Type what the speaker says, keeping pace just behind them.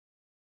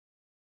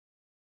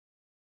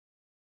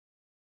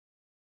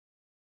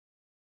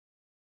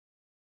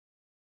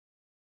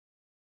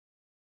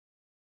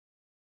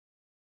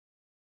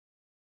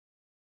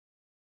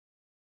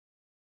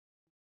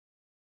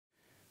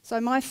So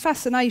my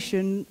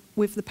fascination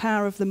with the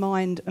power of the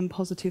mind and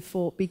positive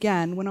thought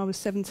began when I was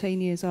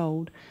 17 years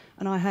old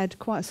and I had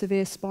quite a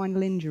severe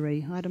spinal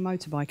injury. I had a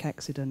motorbike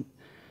accident.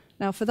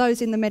 Now, for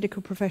those in the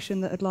medical profession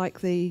that would like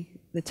the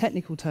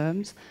technical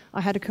terms,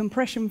 I had a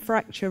compression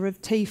fracture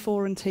of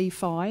T4 and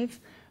T5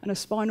 and a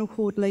spinal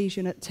cord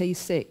lesion at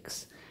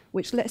T6,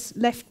 which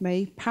left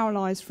me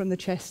paralysed from the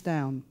chest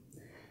down.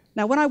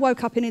 Now, when I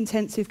woke up in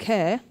intensive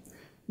care,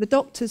 the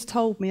doctors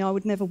told me I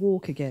would never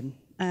walk again.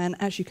 And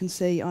as you can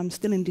see, I'm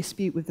still in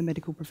dispute with the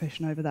medical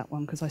profession over that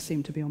one because I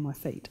seem to be on my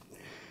feet.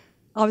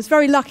 I was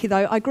very lucky,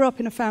 though. I grew up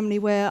in a family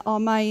where our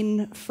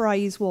main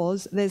phrase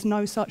was, there's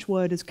no such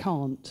word as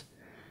can't.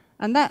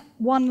 And that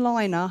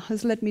one-liner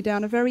has led me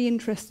down a very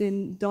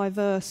interesting,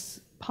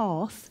 diverse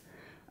path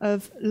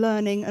of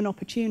learning and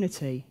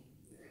opportunity.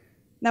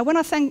 Now, when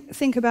I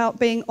think about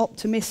being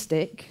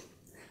optimistic,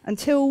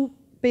 until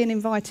being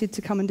invited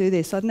to come and do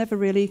this, I'd never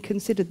really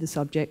considered the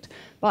subject.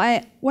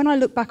 But when I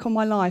look back on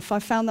my life, I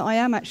found that I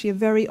am actually a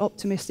very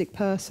optimistic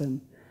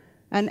person.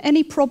 And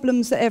any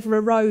problems that ever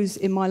arose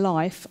in my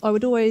life, I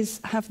would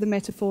always have the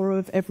metaphor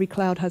of every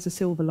cloud has a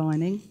silver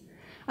lining.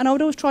 And I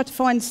would always try to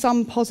find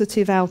some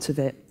positive out of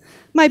it.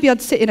 Maybe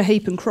I'd sit in a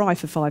heap and cry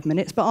for 5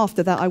 minutes, but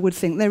after that I would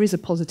think there is a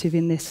positive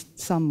in this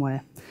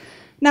somewhere.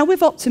 Now,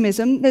 with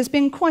optimism, there's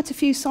been quite a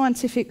few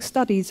scientific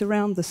studies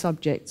around the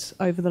subject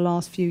over the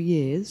last few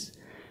years.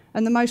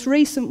 And the most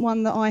recent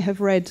one that I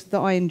have read that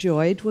I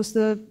enjoyed was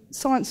The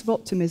Science of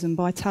Optimism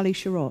by Tali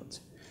Sharot.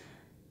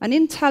 And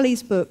in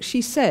Tali's book,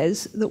 she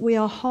says that we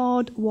are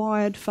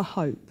hardwired for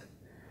hope.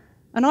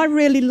 And I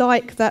really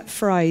like that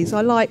phrase.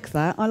 I like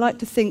that. I like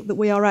to think that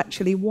we are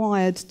actually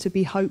wired to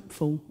be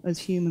hopeful as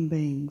human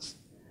beings.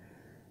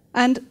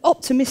 And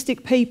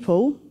optimistic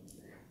people,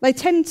 they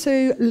tend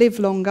to live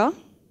longer,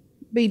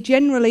 be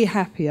generally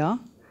happier,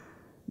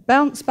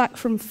 bounce back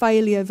from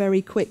failure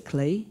very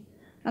quickly,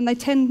 and they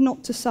tend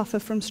not to suffer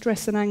from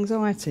stress and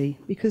anxiety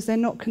because they're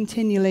not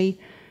continually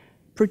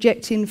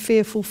projecting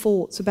fearful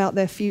thoughts about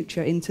their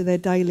future into their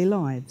daily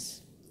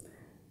lives.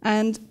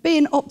 And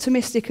being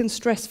optimistic and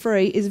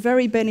stress-free is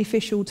very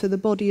beneficial to the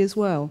body as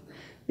well,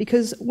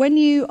 because when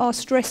you are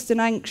stressed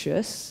and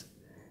anxious,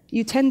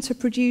 you tend to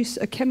produce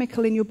a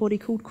chemical in your body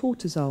called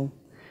cortisol.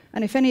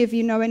 And if any of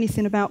you know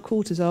anything about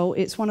cortisol,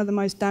 it's one of the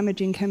most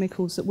damaging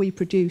chemicals that we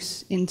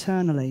produce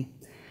internally.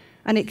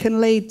 And it can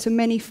lead to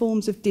many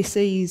forms of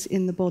disease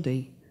in the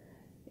body.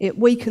 It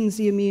weakens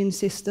the immune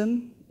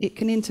system. It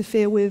can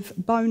interfere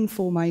with bone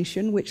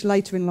formation, which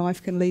later in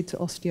life can lead to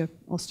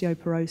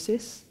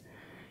osteoporosis.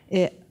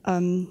 It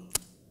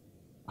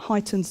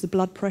heightens the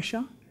blood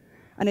pressure.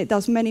 And it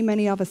does many,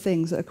 many other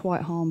things that are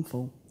quite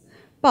harmful.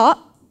 But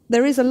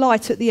there is a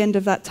light at the end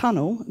of that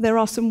tunnel. There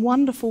are some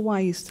wonderful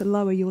ways to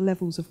lower your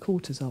levels of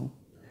cortisol.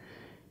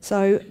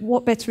 So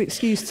what better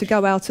excuse to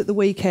go out at the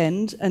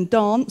weekend and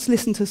dance,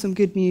 listen to some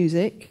good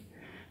music,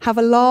 have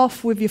a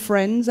laugh with your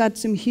friends, add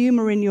some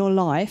humour in your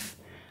life,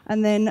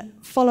 and then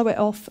follow it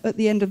off at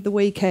the end of the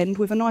weekend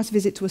with a nice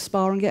visit to a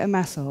spa and get a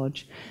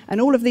massage. And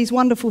all of these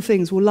wonderful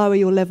things will lower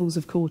your levels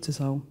of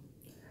cortisol.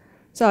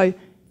 So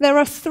there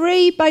are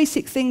 3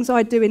 basic things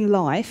I do in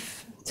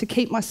life to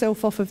keep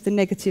myself off of the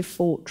negative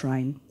thought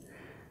train.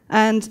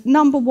 And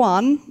number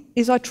 1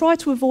 is I try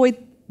to avoid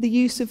the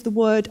use of the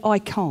word I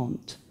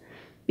can't.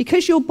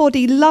 Because your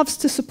body loves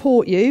to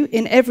support you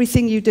in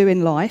everything you do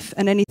in life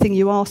and anything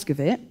you ask of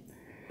it,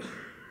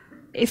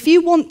 if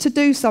you want to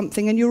do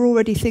something and you're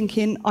already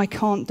thinking, I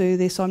can't do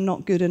this, I'm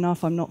not good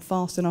enough, I'm not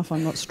fast enough,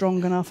 I'm not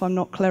strong enough, I'm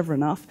not clever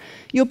enough,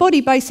 your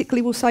body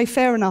basically will say,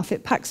 fair enough,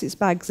 it packs its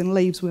bags and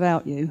leaves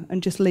without you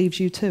and just leaves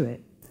you to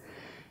it.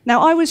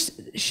 Now, I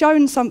was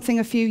shown something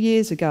a few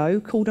years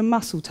ago called a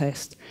muscle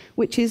test,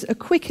 which is a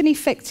quick and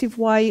effective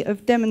way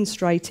of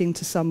demonstrating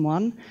to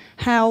someone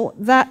how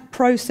that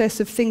process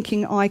of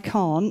thinking I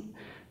can't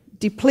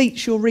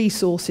depletes your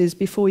resources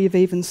before you've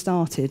even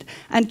started.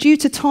 And due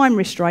to time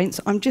restraints,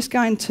 I'm just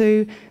going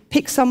to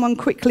pick someone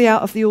quickly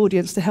out of the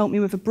audience to help me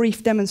with a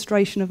brief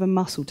demonstration of a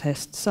muscle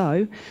test.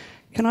 So,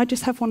 can I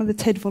just have one of the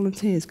TED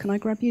volunteers? Can I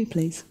grab you,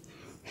 please?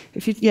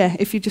 If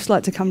you'd just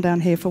like to come down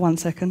here for 1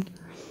 second.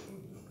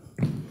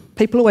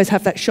 People always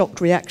have that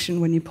shocked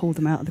reaction when you pull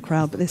them out of the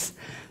crowd, but this...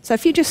 So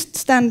if you just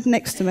stand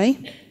next to me,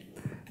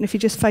 and if you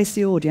just face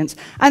the audience.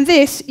 And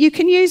this, you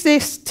can use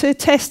this to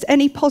test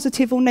any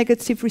positive or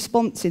negative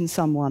response in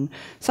someone.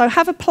 So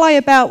have a play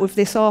about with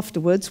this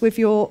afterwards with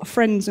your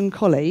friends and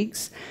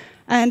colleagues,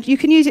 and you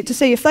can use it to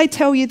see if they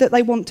tell you that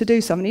they want to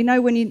do something. You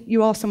know, when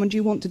you ask someone, do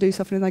you want to do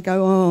something, and they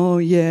go, oh,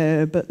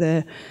 yeah, but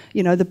they're,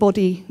 you know, the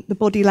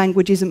body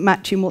language isn't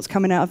matching what's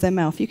coming out of their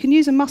mouth. You can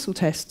use a muscle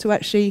test to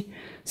actually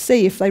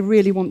see if they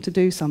really want to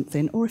do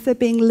something, or if they're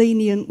being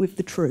lenient with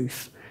the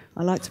truth.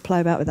 I like to play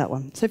about with that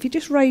one. So if you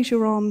just raise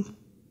your arm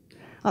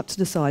up to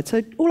the side.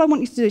 So all I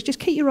want you to do is just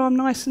keep your arm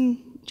nice and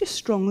just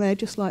strong there,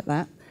 just like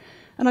that.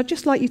 And I'd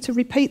just like you to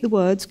repeat the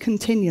words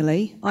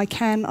continually. I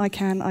can, I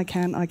can, I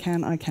can, I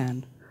can, I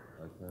can.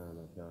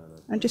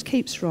 And just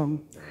keep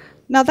strong.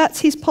 Now that's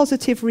his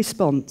positive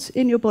response.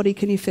 In your body,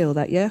 can you feel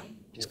that, yeah?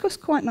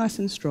 Just quite nice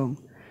and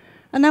strong.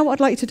 And now what I'd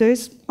like you to do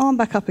is arm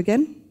back up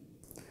again.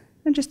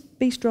 And just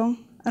be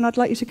strong. And I'd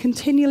like you to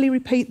continually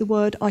repeat the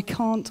word, I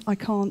can't, I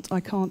can't, I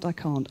can't, I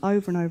can't,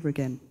 over and over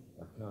again.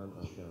 I can't,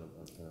 I can't,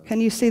 I can't.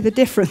 Can you see the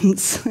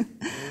difference?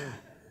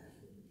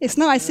 It's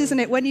nice, isn't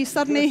it, when you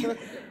suddenly,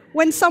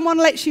 when someone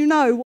lets you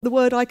know what the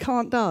word I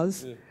can't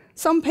does. Yeah.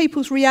 Some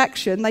people's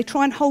reaction, they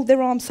try and hold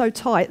their arm so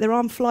tight, their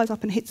arm flies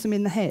up and hits them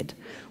in the head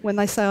when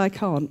they say I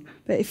can't.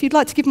 But if you'd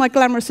like to give my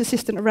glamorous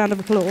assistant a round of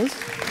applause.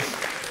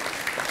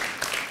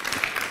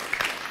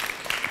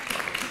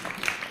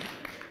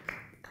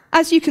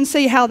 As you can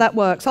see how that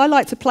works, I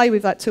like to play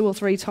with that 2 or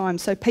 3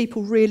 times so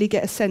people really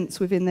get a sense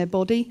within their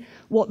body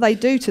what they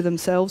do to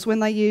themselves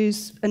when they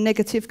use a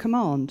negative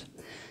command.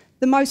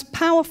 The most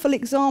powerful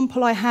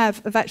example I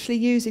have of actually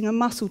using a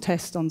muscle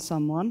test on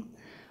someone,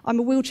 I'm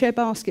a wheelchair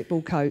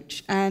basketball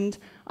coach, and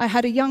I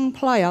had a young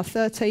player,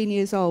 13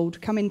 years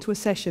old, come into a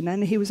session,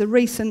 and he was a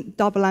recent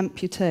double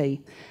amputee.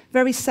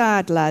 Very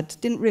sad lad,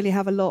 didn't really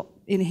have a lot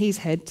in his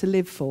head to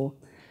live for.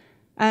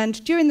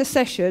 And during the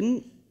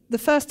session, the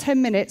first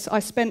 10 minutes I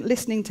spent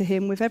listening to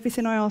him with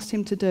everything I asked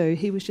him to do.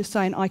 He was just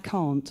saying, I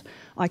can't,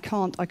 I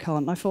can't, I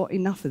can't. And I thought,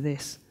 enough of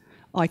this.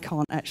 I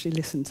can't actually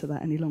listen to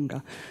that any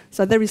longer.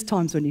 So there is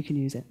times when you can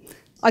use it.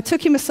 I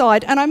took him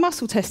aside and I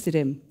muscle tested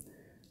him.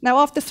 Now,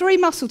 after 3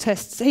 muscle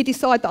tests, he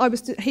decided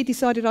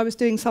I was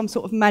doing some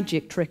sort of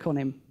magic trick on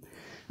him.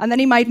 And then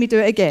he made me do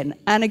it again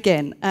and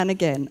again and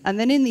again. And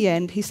then in the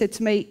end, he said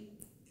to me,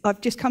 I've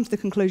just come to the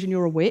conclusion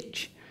you're a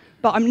witch,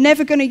 but I'm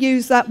never going to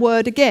use that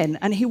word again.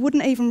 And he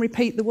wouldn't even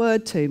repeat the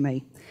word to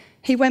me.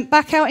 He went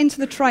back out into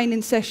the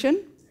training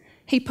session.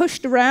 He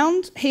pushed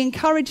around. He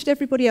encouraged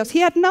everybody else. He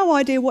had no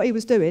idea what he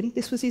was doing.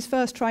 This was his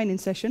first training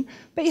session.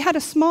 But he had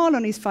a smile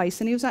on his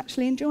face and he was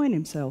actually enjoying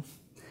himself.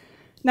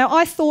 Now,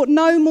 I thought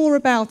no more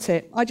about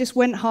it. I just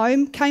went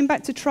home, came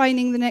back to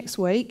training the next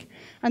week,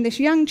 and this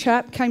young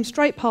chap came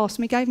straight past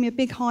me, gave me a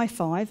big high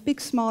five,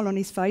 big smile on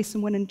his face,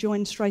 and went and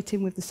joined straight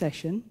in with the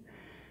session.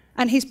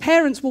 And his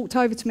parents walked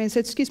over to me and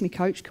said, excuse me,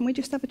 coach, can we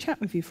just have a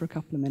chat with you for a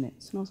couple of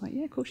minutes? And I was like,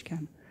 yeah, of course you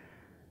can.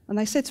 And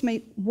they said to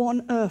me, what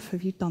on earth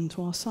have you done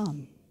to our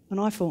son? And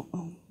I thought,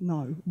 oh,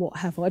 no, what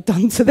have I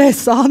done to their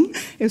son?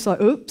 It was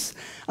like, oops.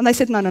 And they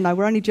said, no,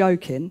 we're only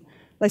joking.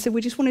 They said,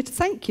 we just wanted to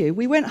thank you.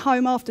 We went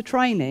home after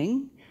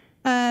training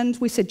and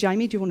we said,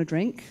 Jamie, do you want a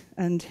drink?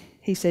 And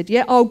he said,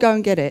 yeah, I'll go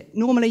and get it.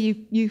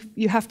 Normally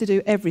you have to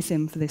do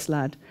everything for this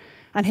lad.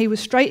 And he was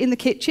straight in the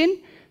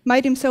kitchen,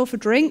 made himself a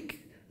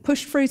drink,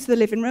 pushed through to the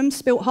living room,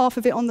 spilt half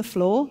of it on the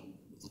floor,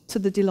 to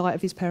the delight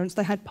of his parents.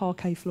 They had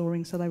parquet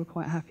flooring, so they were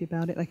quite happy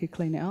about it. They could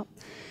clean it up.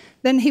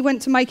 Then he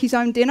went to make his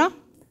own dinner.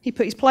 He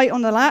put his plate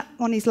on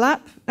his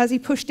lap. As he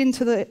pushed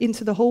into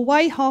the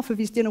hallway, half of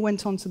his dinner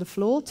went onto the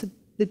floor, to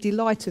the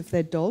delight of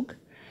their dog.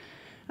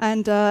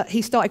 And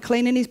he started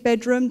cleaning his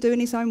bedroom, doing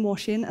his own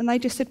washing, and they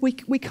just said, we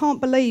can't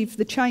believe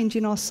the change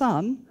in our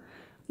son,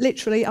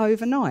 literally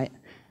overnight.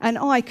 And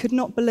I could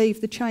not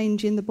believe the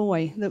change in the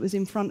boy that was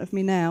in front of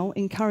me now,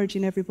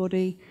 encouraging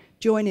everybody,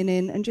 joining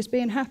in, and just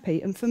being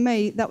happy. And for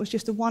me, that was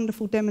just a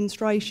wonderful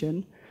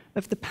demonstration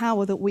of the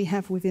power that we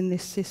have within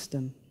this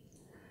system.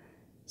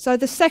 So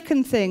the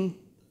second thing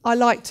I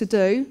like to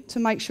do to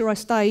make sure I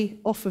stay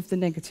off of the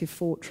negative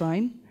thought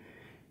train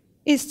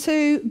is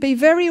to be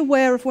very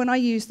aware of when I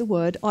use the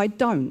word I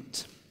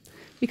don't.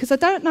 Because I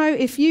don't know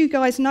if you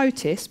guys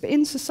notice, but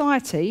in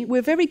society,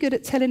 we're very good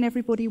at telling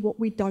everybody what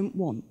we don't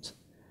want.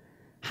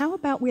 How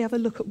about we have a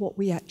look at what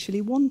we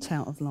actually want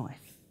out of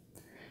life?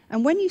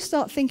 And when you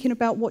start thinking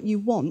about what you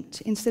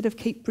want, instead of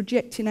keep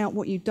projecting out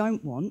what you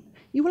don't want,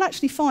 you will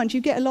actually find you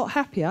get a lot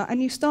happier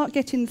and you start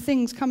getting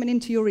things coming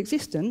into your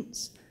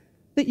existence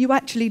that you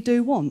actually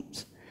do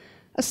want.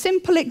 A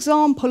simple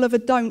example of a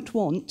don't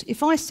want,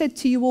 if I said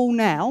to you all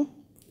now,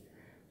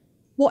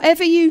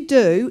 whatever you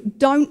do,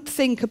 don't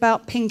think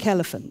about pink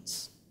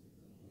elephants.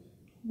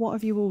 What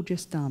have you all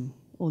just done,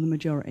 or the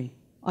majority?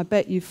 I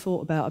bet you've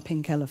thought about a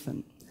pink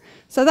elephant.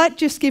 So that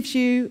just gives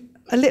you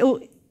a little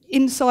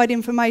inside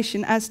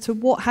information as to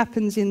what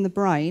happens in the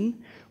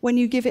brain when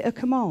you give it a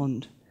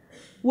command.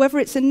 Whether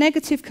it's a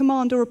negative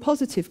command or a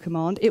positive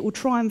command, it will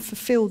try and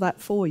fulfill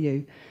that for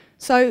you.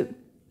 So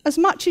as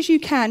much as you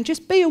can,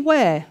 just be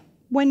aware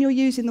when you're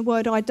using the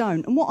word I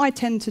don't. And what I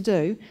tend to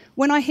do,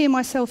 when I hear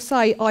myself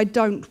say I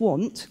don't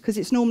want, because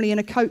it's normally in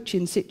a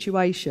coaching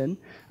situation,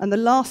 and the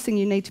last thing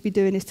you need to be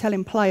doing is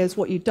telling players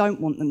what you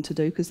don't want them to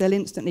do, because they'll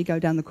instantly go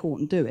down the court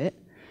and do it.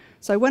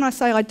 So when I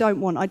say I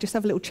don't want, I just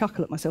have a little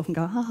chuckle at myself and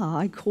go, haha,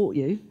 I caught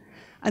you.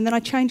 And then I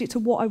change it to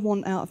what I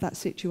want out of that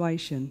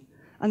situation.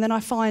 And then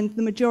I find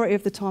the majority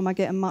of the time I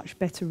get a much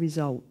better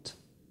result.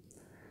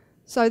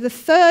 So the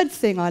third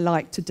thing I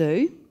like to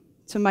do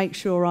to make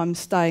sure I'm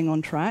staying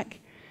on track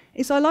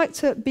is I like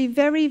to be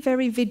very,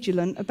 very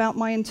vigilant about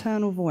my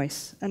internal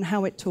voice and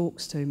how it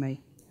talks to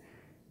me.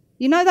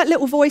 You know that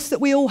little voice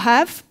that we all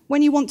have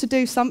when you want to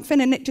do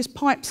something and it just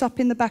pipes up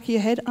in the back of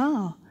your head,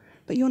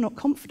 but you're not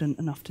confident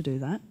enough to do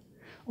that,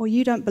 or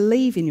you don't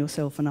believe in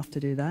yourself enough to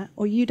do that,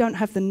 or you don't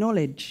have the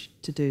knowledge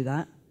to do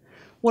that.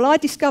 Well, I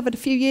discovered a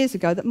few years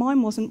ago that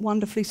mine wasn't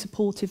wonderfully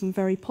supportive and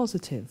very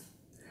positive.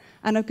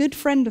 And a good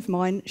friend of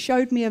mine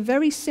showed me a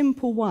very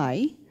simple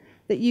way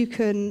that you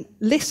can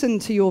listen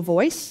to your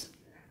voice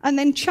and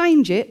then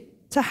change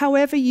it to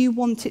however you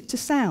want it to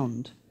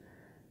sound.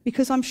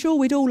 Because I'm sure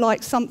we'd all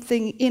like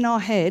something in our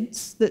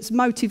heads that's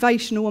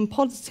motivational and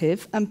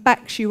positive and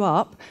backs you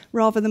up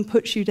rather than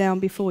puts you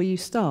down before you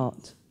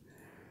start.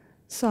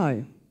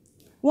 So,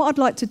 what I'd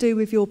like to do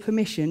with your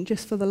permission,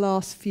 just for the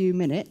last few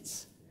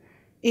minutes,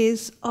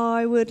 is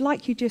I would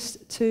like you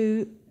just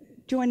to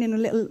join in a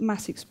little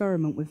mass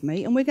experiment with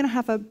me, and we're going to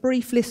have a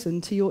brief listen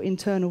to your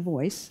internal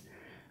voice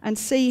and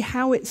see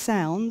how it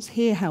sounds,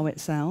 hear how it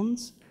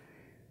sounds,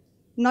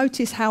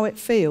 notice how it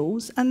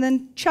feels, and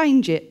then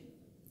change it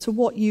to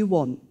what you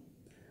want.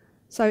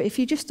 So if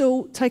you just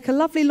all take a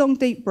lovely long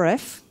deep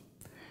breath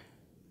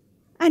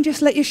and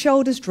just let your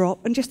shoulders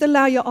drop and just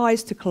allow your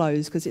eyes to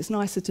close, because it's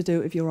nicer to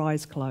do it with your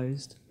eyes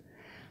closed.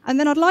 And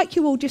then I'd like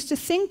you all just to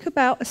think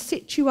about a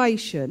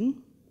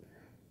situation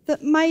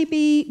that may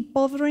be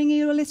bothering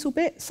you a little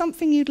bit,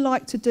 something you'd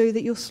like to do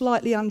that you're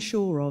slightly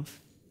unsure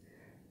of.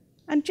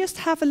 And just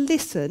have a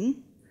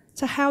listen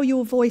to how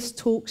your voice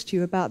talks to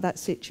you about that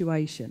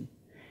situation.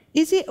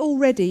 Is it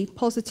already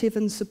positive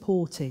and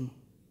supporting?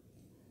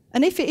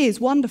 And if it is,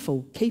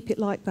 wonderful, keep it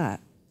like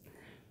that.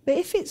 But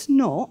if it's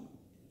not,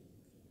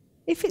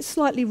 if it's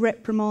slightly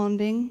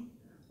reprimanding,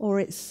 or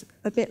it's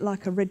a bit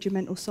like a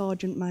regimental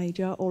sergeant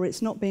major, or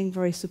it's not being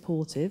very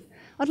supportive,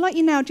 I'd like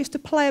you now just to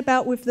play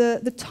about with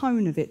the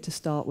tone of it to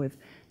start with.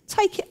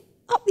 Take it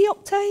up the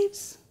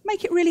octaves,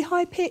 make it really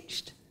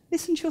high-pitched,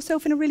 listen to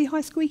yourself in a really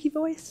high squeaky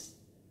voice,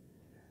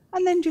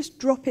 and then just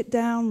drop it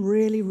down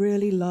really,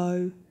 really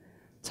low,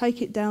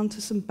 take it down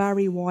to some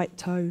Barry White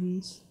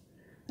tones,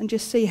 and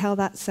just see how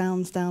that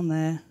sounds down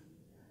there,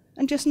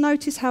 and just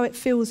notice how it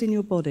feels in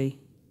your body.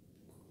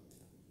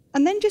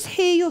 And then just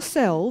hear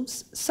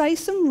yourselves say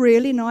some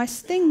really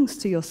nice things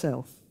to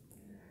yourself.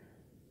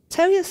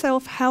 Tell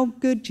yourself how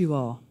good you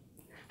are,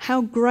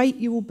 how great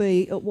you will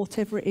be at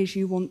whatever it is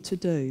you want to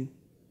do,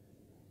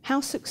 how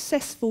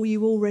successful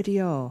you already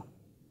are,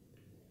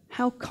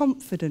 how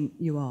confident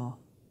you are,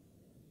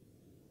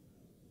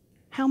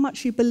 how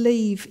much you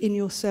believe in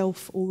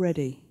yourself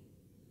already.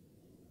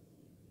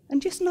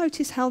 And just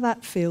notice how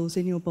that feels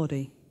in your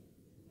body.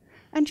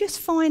 And just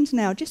find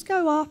now, just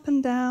go up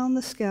and down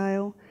the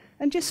scale,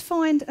 and just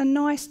find a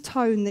nice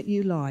tone that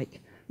you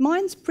like.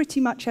 Mine's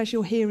pretty much as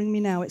you're hearing me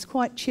now. It's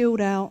quite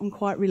chilled out and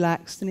quite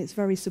relaxed, and it's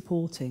very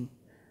supporting.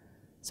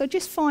 So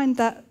just find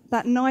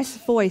that nice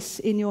voice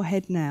in your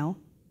head now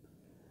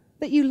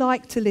that you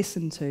like to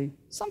listen to,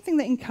 something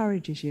that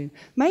encourages you.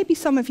 Maybe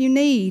some of you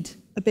need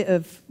a bit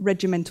of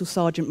regimental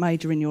sergeant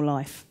major in your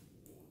life.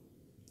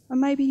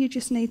 And maybe you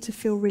just need to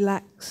feel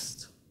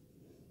relaxed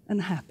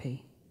and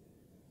happy.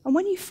 And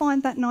when you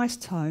find that nice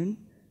tone,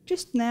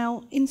 just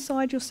now,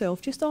 inside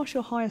yourself, just ask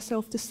your higher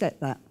self to set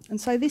that. And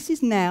say, this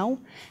is now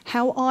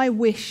how I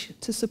wish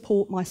to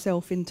support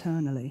myself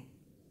internally.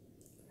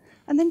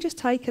 And then just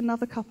take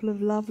another couple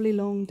of lovely,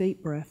 long,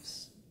 deep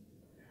breaths.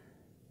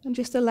 And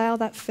just allow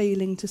that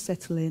feeling to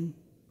settle in.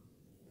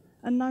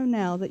 And know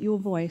now that your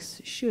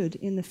voice should,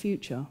 in the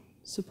future,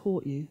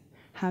 support you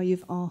how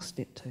you've asked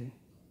it to.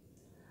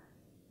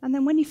 And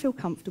then when you feel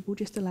comfortable,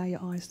 just allow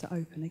your eyes to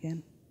open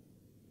again.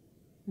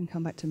 And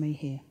come back to me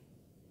here.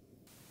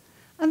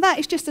 And that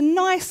is just a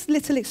nice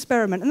little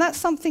experiment. And that's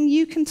something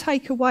you can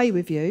take away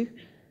with you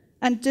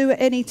and do at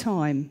any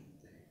time.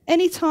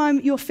 Any time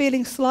you're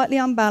feeling slightly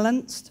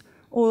unbalanced,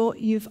 or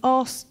you've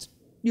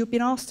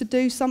been asked to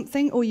do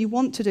something, or you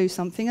want to do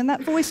something, and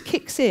that voice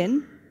kicks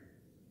in,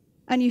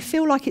 and you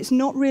feel like it's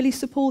not really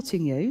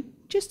supporting you,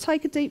 just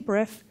take a deep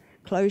breath,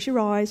 close your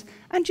eyes,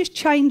 and just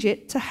change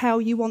it to how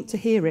you want to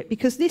hear it.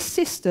 Because this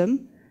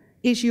system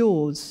is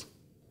yours.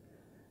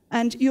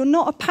 And you're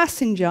not a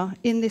passenger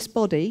in this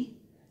body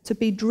to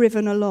be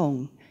driven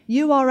along.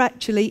 You are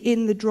actually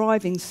in the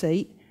driving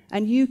seat,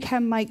 and you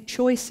can make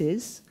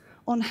choices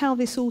on how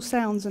this all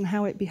sounds and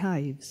how it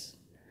behaves.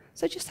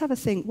 So just have a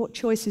think, what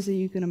choices are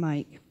you going to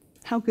make?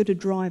 How good a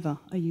driver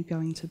are you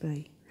going to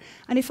be?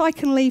 And if I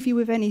can leave you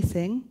with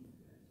anything,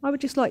 I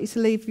would just like you to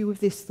leave you with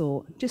this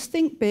thought. Just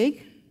think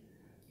big,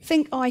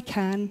 think I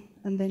can,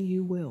 and then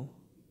you will.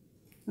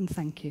 And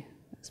thank you.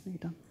 That's me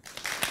done.